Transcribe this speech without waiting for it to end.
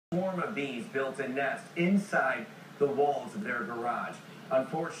Swarm of bees built a nest inside the walls of their garage.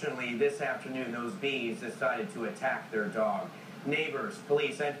 Unfortunately, this afternoon, those bees decided to attack their dog. Neighbors,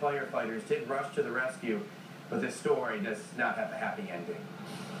 police, and firefighters did rush to the rescue, but this story does not have a happy ending.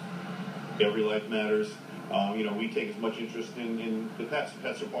 Every life matters. We take as much interest in the pets.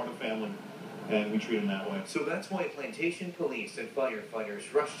 Pets are part of the family, and we treat them that way. So that's why plantation police and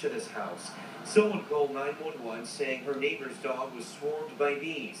firefighters rushed to this house. Someone called 911 saying her neighbor's dog was swarmed by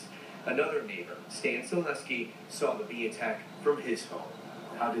bees. Another neighbor, Stan Selesky, saw the bee attack from his home.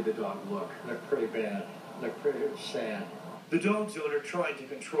 How did the dog look? Looked pretty bad. Looked pretty sad. The dog's owner tried to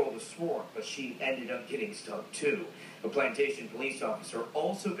control the swarm, but she ended up getting stung too. A plantation police officer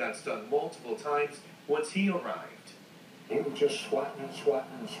also got stung multiple times once he arrived. He was just swatting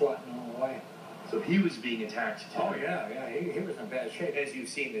all the way. So he was being attacked too. Oh, yeah, he was in bad shape. As you've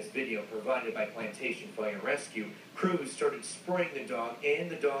seen this video provided by Plantation Fire Rescue, crews started spraying the dog and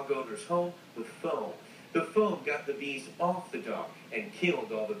the dog owner's home with foam. The foam got the bees off the dog and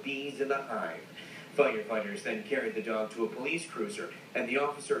killed all the bees in the hive. Firefighters then carried the dog to a police cruiser, and the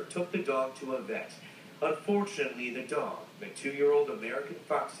officer took the dog to a vet. Unfortunately, the dog, the 2-year-old American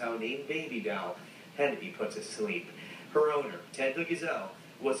foxhound named Baby Doll, had to be put to sleep. Her owner, Ted Gazelle,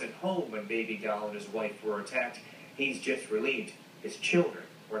 wasn't home when Baby Doll and his wife were attacked. He's just relieved his children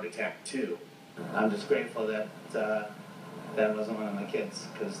weren't attacked too. I'm just grateful that that wasn't one of my kids,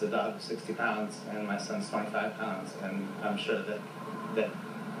 because the dog was 60 pounds and my son's 25 pounds, and I'm sure that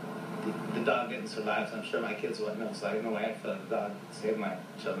the dog didn't survive, so I'm sure my kids wouldn't know, so I know I feel the dog saved my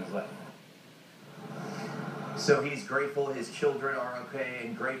children's life. So he's grateful his children are okay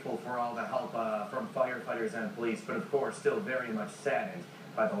and grateful for all the help from firefighters and police, but of course still very much saddened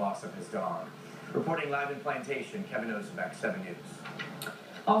by the loss of his dog. Reporting live in Plantation, Kevin Osebeck, 7 News.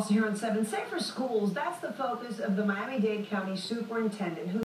 Also here on 7, Safer Schools, that's the focus of the Miami-Dade County Superintendent, who